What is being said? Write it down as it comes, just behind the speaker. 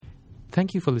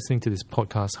Thank you for listening to this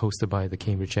podcast hosted by the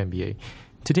Cambridge MBA.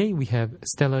 Today we have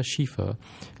Stella Schieffer,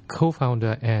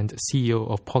 co-founder and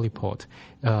CEO of Polyport,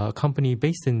 a company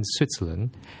based in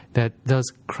Switzerland that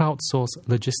does crowdsourced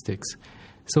logistics.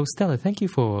 So Stella, thank you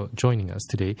for joining us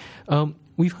today.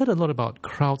 We've heard a lot about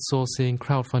crowdsourcing,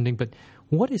 crowdfunding, but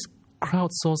what is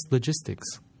crowdsourced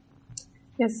logistics?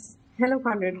 Yes. Hello,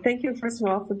 Conrad. Thank you, first of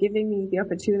all, for giving me the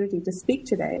opportunity to speak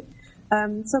today.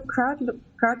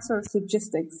 Crowdsourced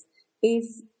logistics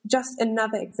is just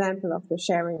another example of the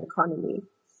sharing economy.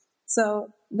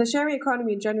 So the sharing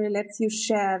economy generally lets you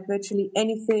share virtually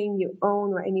anything you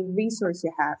own or any resource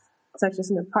you have, such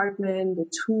as an apartment, a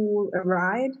tool, a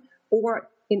ride, or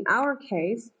in our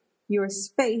case, your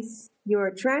space,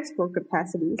 your transport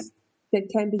capacities that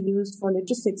can be used for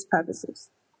logistics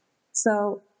purposes.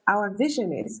 So our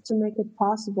vision is to make it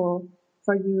possible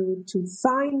for you to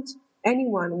find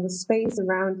anyone in the space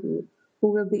around you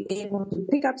who will be able to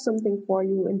pick up something for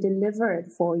you and deliver it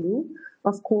for you,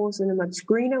 of course, in a much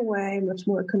greener way, much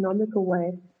more economical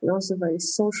way, and also a very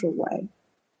social way.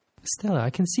 Stella, I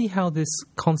can see how this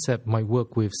concept might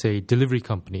work with, say, delivery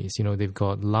companies. You know, they've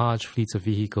got large fleets of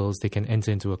vehicles. They can enter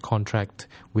into a contract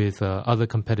with other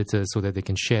competitors so that they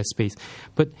can share space.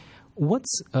 But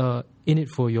what's in it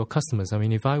for your customers? I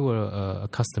mean, if I were a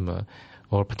customer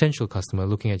or a potential customer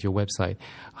looking at your website,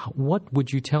 what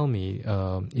would you tell me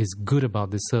is good about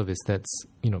this service that's,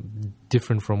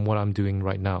 different from what I'm doing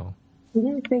right now?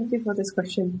 Yeah, thank you for this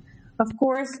question. Of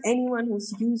course, anyone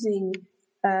who's using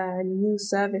a new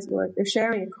service or a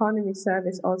sharing economy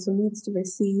service also needs to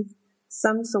receive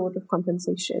some sort of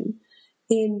compensation.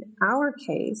 In our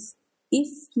case, if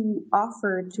you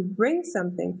offer to bring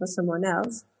something for someone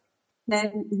else,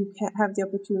 then you have the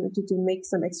opportunity to make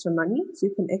some extra money. So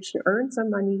you can actually earn some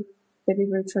money that we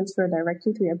will transfer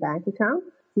directly to your bank account.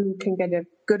 You can get a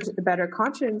better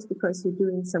conscience because you're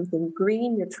doing something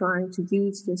green. You're trying to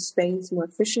use your space more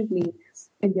efficiently,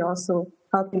 and you're also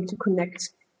helping to connect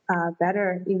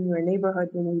better in your neighborhood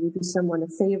when you do someone a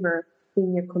favor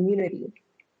in your community.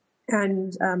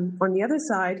 And on the other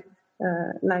side,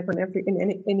 like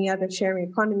in any other sharing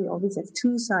economy, always have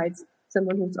two sides.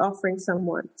 Someone who's offering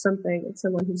someone something and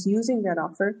someone who's using that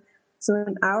offer. So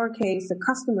in our case, the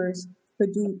customers who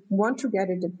do want to get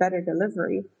a better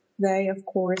delivery, they, of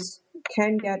course,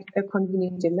 can get a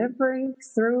convenient delivery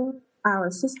through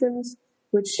our systems,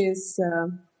 which is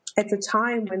at the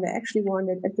time when they actually want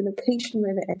it, at the location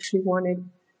where they actually want it,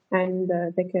 and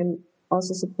they can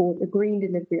also support a green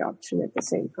delivery option at the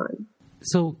same time.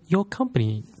 So your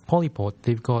company, Polyport,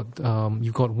 you've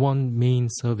got one main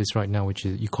service right now, which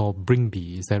is you call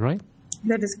Bringbee. Is that right?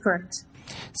 That is correct.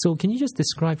 So can you just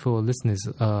describe for our listeners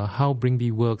how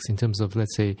Bringbee works in terms of,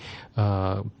 let's say,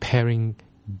 pairing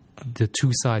the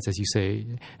two sides, as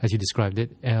you described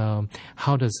it?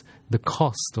 How does the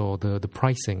cost or the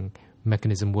pricing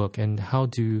mechanism work, and how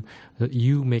do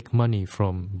you make money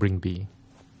from Bringbee?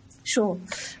 Sure.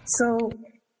 So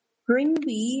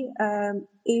Bringbee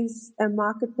is a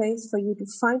marketplace for you to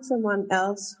find someone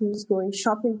else who's going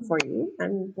shopping for you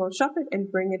and will shop it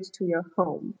and bring it to your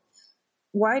home.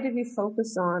 Why did we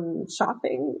focus on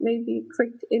shopping? Maybe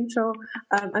quick intro.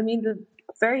 The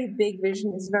very big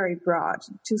vision is very broad.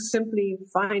 To simply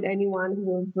find anyone who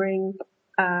will bring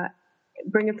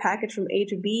a package from A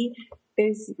to B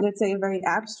is, let's say, a very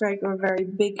abstract or a very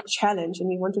big challenge, and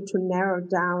we wanted to narrow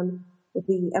down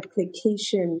the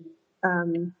application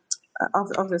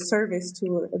of the service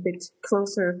to a bit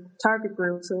closer target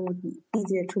group, so it would be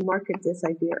easier to market this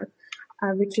idea,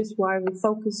 which is why we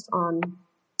focused on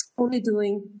only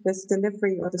doing this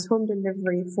delivery or this home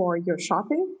delivery for your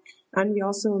shopping. And we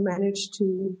also managed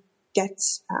to get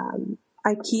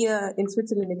IKEA in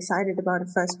Switzerland excited about a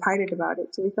first pilot about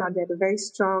it. So we thought we had a very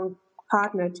strong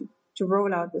partner to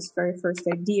roll out this very first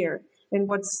idea. And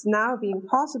what's now being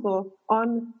possible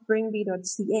on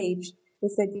bringbee.ch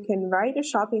is that you can write a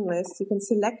shopping list. You can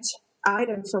select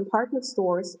items from partner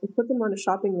stores and put them on a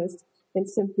shopping list and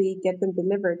simply get them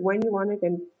delivered when you want it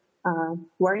and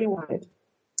where you want it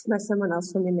by someone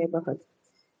else from your neighborhood.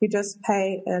 You just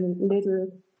pay a little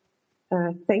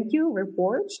thank you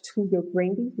reward to your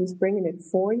Bringbee who's bringing it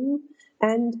for you,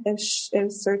 and a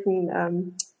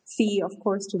certain fee, of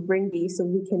course, to Bringbee, so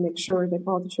we can make sure that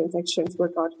all the transactions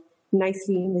work out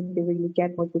nicely and that you really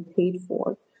get what you paid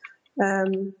for.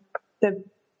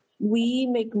 We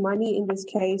make money in this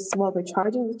case while we're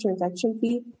charging the transaction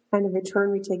fee, and in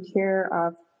return we take care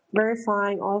of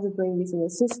verifying all the Bringbees in the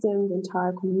system, the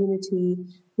entire community.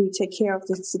 We take care of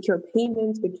the secure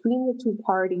payments between the two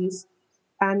parties,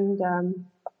 and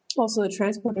also the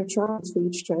transport insurance for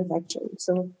each transaction.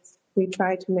 So we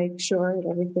try to make sure that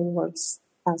everything works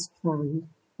as planned.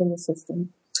 in the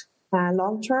system.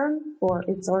 Long term, or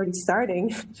it's already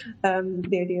starting,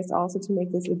 the idea is also to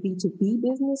make this a B2B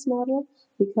business model,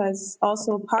 because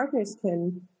also partners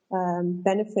can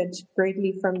benefit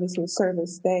greatly from this new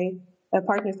service.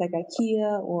 Partners like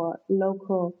IKEA or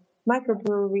local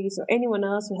microbreweries or anyone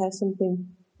else who has something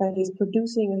that he's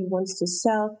producing and he wants to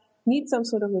sell need some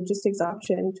sort of logistics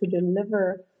option to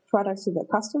deliver products to their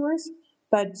customers.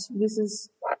 But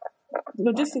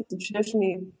logistics is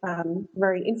traditionally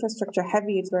very infrastructure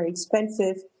heavy. It's very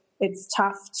expensive. It's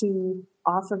tough to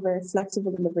offer very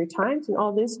flexible delivery times. And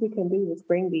all this we can do with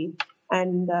Bringbee.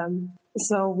 And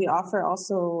so we offer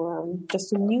also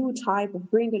just a new type of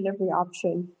green delivery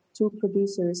option to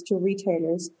producers, to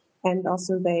retailers. And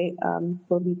also they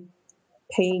will be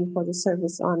paying for the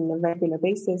service on a regular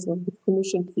basis with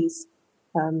commission fees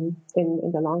in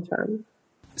the long term.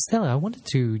 Stella, I wanted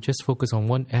to just focus on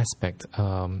one aspect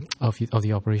of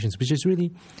the operations, which is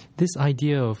really this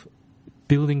idea of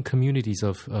building communities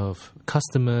of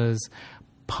customers,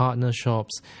 partner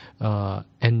shops,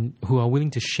 and who are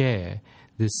willing to share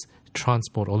this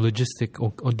transport or logistic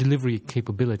or delivery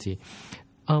capability.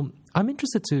 I'm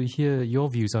interested to hear your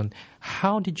views on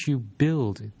how did you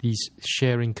build these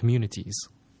sharing communities?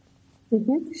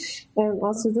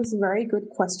 Also, this is a very good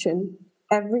question.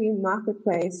 Every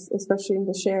marketplace, especially in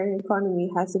the sharing economy,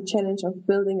 has the challenge of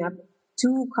building up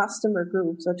two customer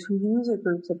groups or two user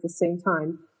groups at the same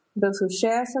time. Those who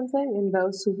share something and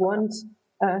those who want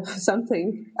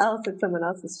something else that someone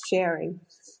else is sharing.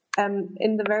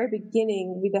 In the very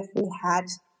beginning, we definitely had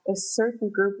a certain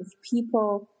group of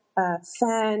people,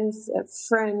 fans,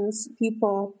 friends,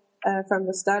 people from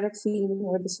the startup scene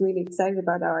who were just really excited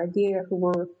about our idea, who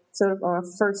were sort of our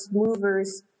first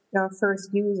movers, our first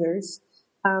users.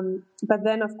 But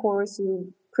then, of course,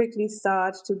 you quickly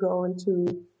start to go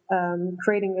into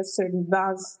creating a certain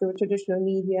buzz through traditional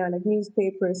media like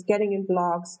newspapers, getting in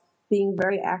blogs, being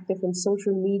very active in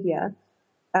social media.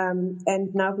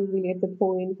 And now we're really at the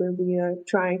point where we are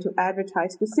trying to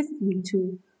advertise specifically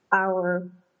to our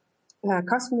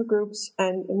customer groups.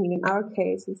 And I mean, in our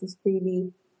case, this is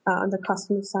really on the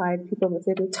customer side, people with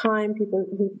little time, people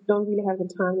who don't really have the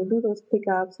time to do those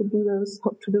pickups, to do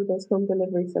those home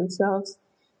deliveries themselves.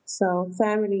 So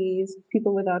families,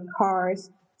 people without cars,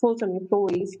 full-time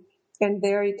employees, and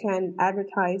there you can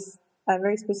advertise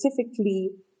very specifically,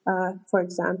 for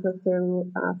example,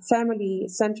 through family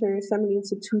centers, family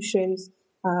institutions,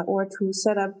 or to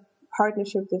set up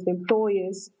partnerships with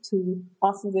employers to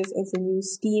offer this as a new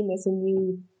scheme, as a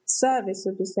new service,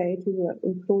 so to say, to the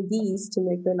employees to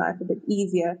make their life a bit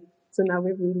easier. So now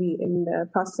we're really in the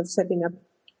process of setting up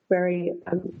very,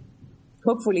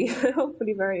 hopefully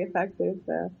very effective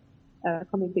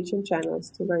communication channels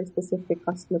to very specific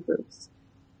customer groups.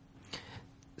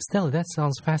 Stella, that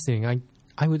sounds fascinating.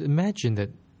 I would imagine that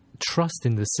trust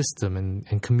in the system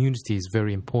and community is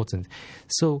very important.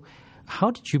 So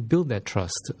how did you build that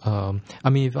trust? I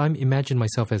mean, if I imagine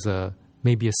myself as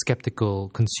maybe a skeptical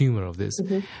consumer of this,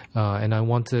 and I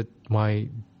wanted my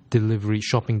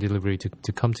shopping delivery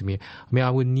to come to me, I mean, I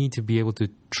would need to be able to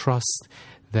trust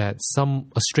that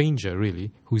a stranger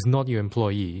really, who's not your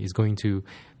employee, is going to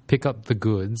pick up the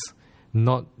goods,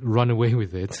 not run away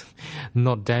with it,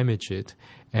 not damage it,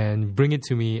 and bring it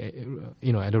to me,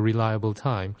 at a reliable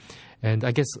time. And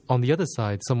I guess on the other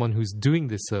side, someone who's doing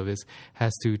this service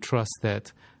has to trust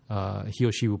that he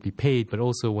or she will be paid, but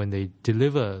also when they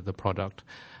deliver the product,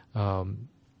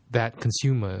 that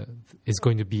consumer is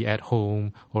going to be at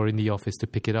home or in the office to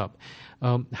pick it up.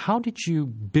 How did you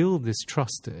build this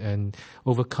trust and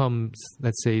overcome,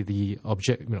 let's say, the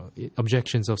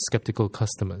objections of skeptical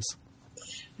customers?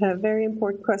 A very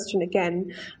important question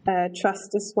again.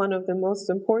 Trust is one of the most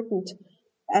important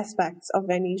aspects of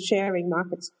any sharing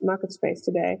market space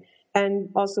today. And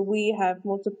also we have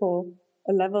multiple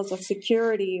levels of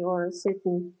security or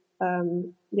certain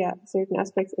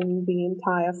aspects in the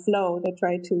entire flow that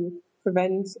try to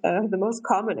prevent the most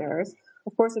common errors.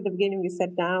 Of course, at the beginning we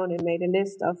sat down and made a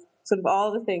list of sort of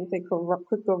all the things that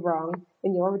could go wrong.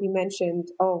 And you already mentioned,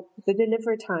 the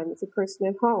delivery time is a person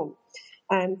at home.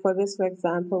 And for this, for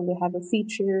example, we have a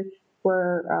feature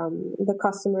where the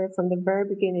customer from the very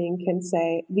beginning can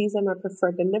say, these are my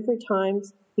preferred delivery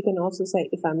times. You can also say,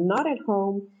 if I'm not at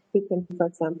home, you can, for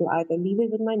example, either leave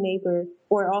it with my neighbor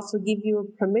or also give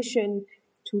you permission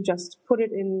to just put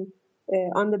it in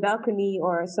on the balcony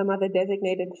or some other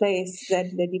designated place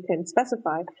that you can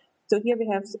specify. So here we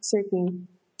have certain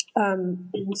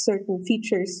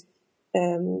features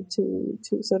to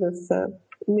sort of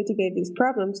mitigate these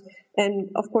problems. And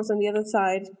of course, on the other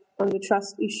side, on the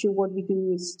trust issue, what we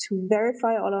do is to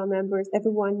verify all our members.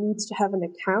 Everyone needs to have an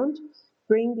account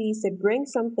Bringbees that bring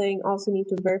something also need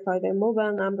to verify their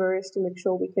mobile numbers to make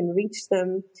sure we can reach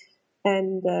them.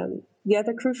 And the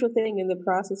other crucial thing in the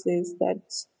process is that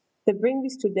the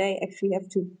Bringbees today actually have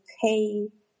to pay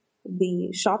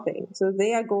the shopping. So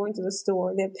they are going to the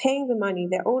store, they're paying the money,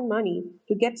 their own money,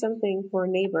 to get something for a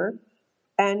neighbor.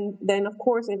 And then, of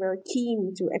course, they're very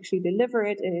keen to actually deliver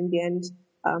it. And in the end,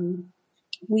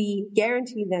 we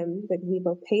guarantee them that we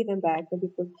will pay them back, that we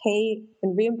will pay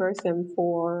and reimburse them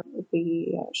for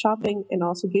the shopping and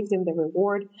also give them the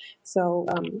reward. So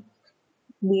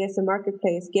we as a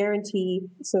marketplace guarantee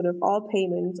sort of all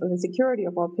payments, or the security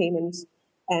of all payments,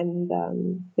 and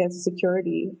the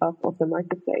security of the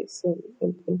marketplace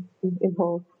in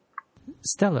whole.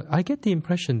 Stella, I get the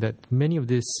impression that many of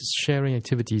these sharing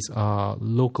activities are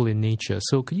local in nature.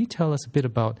 So could you tell us a bit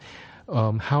about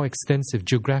how extensive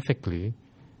geographically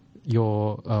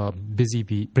your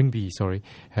Bringbee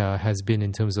has been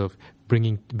in terms of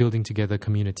building together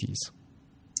communities?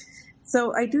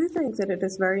 So I do think that it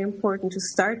is very important to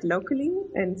start locally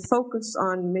and focus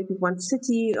on maybe one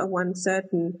city or one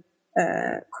certain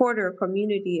quarter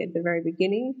community at the very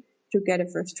beginning, to get a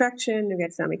first traction, to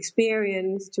get some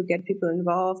experience, to get people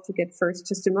involved, to get first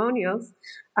testimonials.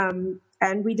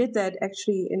 And we did that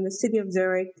actually in the city of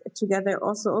Zurich together,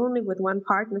 also only with one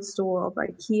partner store of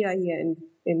IKEA here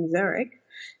in Zurich.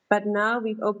 But now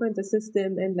we've opened the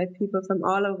system and let people from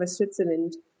all over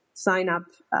Switzerland sign up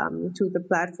to the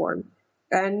platform.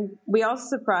 And we're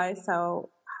also surprised how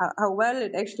well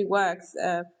it actually works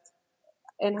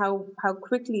and how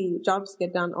quickly jobs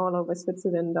get done all over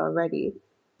Switzerland already.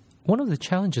 One of the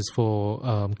challenges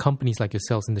for companies like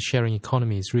yourselves in the sharing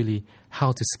economy is really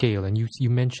how to scale. And you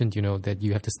mentioned, that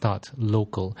you have to start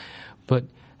local. But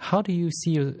how do you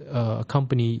see a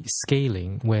company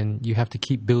scaling when you have to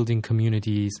keep building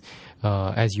communities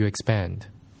as you expand?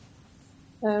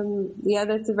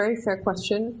 That's a very fair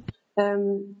question.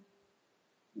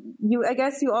 I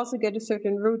guess you also get a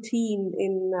certain routine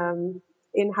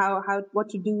in how what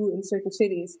to do in certain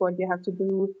cities. What you have to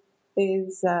do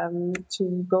is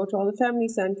to go to all the family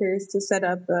centers to set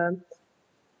up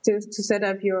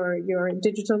your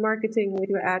digital marketing with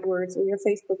your AdWords or your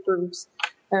Facebook groups.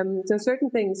 So certain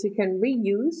things you can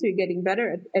reuse. So you're getting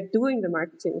better at doing the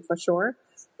marketing for sure.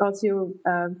 Also,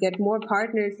 get more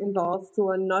partners involved who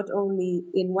are not only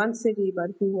in one city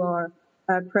but who are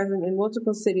present in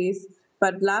multiple cities.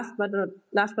 But last but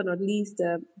not least,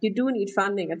 you do need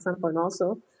funding at some point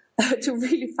also to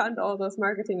really fund all those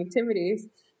marketing activities.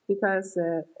 Because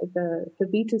the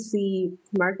B2C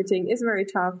marketing is very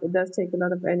tough. It does take a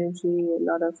lot of energy, a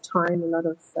lot of time, a lot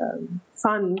of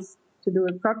funds to do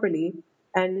it properly.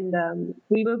 And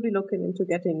we will be looking into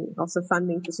getting also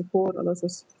funding to support all of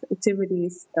those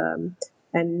activities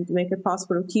and make it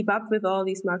possible to keep up with all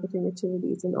these marketing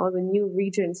activities in all the new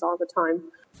regions all the time.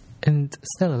 And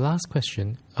Stella, last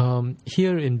question.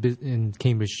 Here in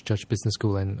Cambridge Judge Business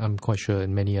School, and I'm quite sure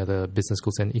in many other business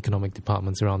schools and economic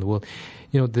departments around the world,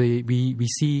 we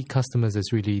see customers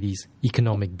as really these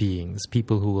economic beings,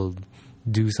 people who will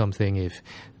do something if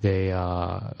they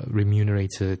are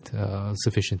remunerated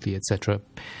sufficiently, etc.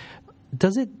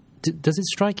 Does it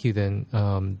strike you then,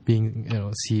 being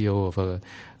CEO of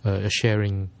a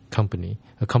sharing company,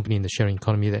 a company in the sharing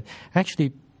economy, that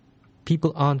actually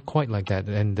people aren't quite like that,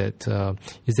 and that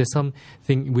is there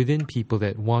something within people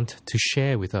that want to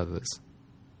share with others?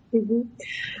 Mm-hmm.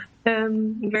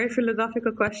 Very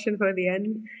philosophical question for the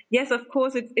end. Yes, of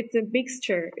course, it's a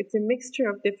mixture. It's a mixture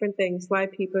of different things why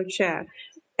people share.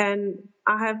 And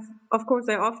I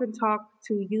often talk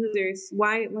to users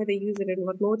why they use it and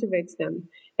what motivates them.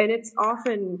 And it's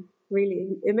often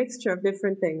really a mixture of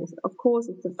different things. Of course,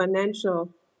 it's the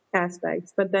financial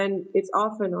aspects, but then it's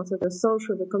often also the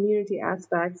social, the community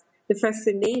aspects, the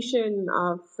fascination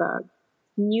of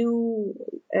new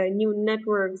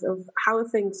networks, of how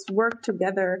things work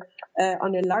together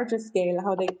on a larger scale,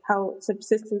 how such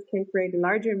systems can create a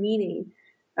larger meaning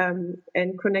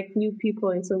and connect new people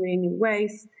in so many new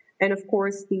ways, and of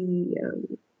course the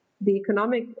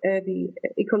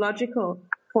ecological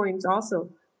points also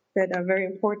that are very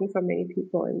important for many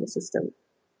people in the system.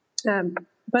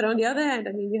 But on the other hand,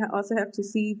 we also have to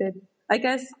see that, I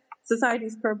guess,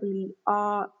 societies probably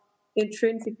are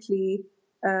intrinsically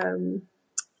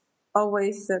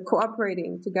always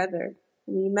cooperating together.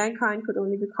 Mankind could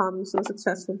only become so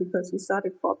successful because we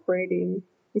started cooperating,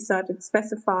 we started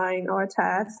specifying our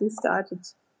tasks, we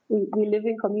live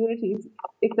in communities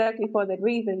exactly for that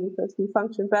reason, because we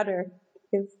function better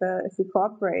if we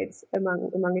cooperate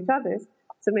among each other.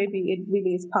 So maybe it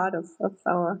really is part of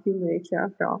our human nature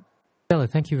after all. Stella,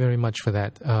 thank you very much for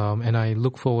that. And I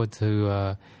look forward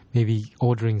to maybe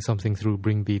ordering something through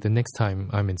Bringbee the next time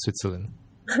I'm in Switzerland.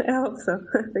 I hope so.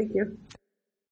 Thank you.